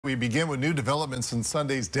We begin with new developments in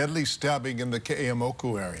Sunday's deadly stabbing in the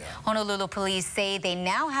Ke'eaumoku area. Honolulu Police say they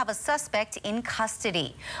now have a suspect in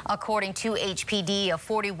custody. According to HPD, a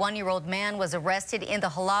 41-year-old man was arrested in the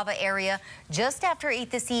Halawa area just after 8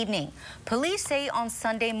 this evening. Police say on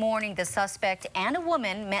Sunday morning the suspect and a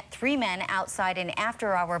woman met 3 men outside an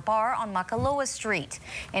after-hour bar on Makaloa Street.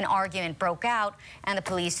 An argument broke out, and the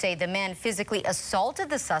police say the men physically assaulted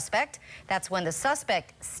the suspect. That's when the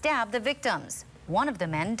suspect stabbed the victims. One of the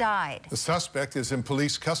men died. The suspect is in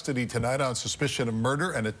police custody tonight on suspicion of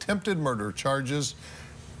murder and attempted murder charges.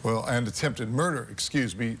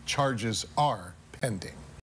 Charges are pending.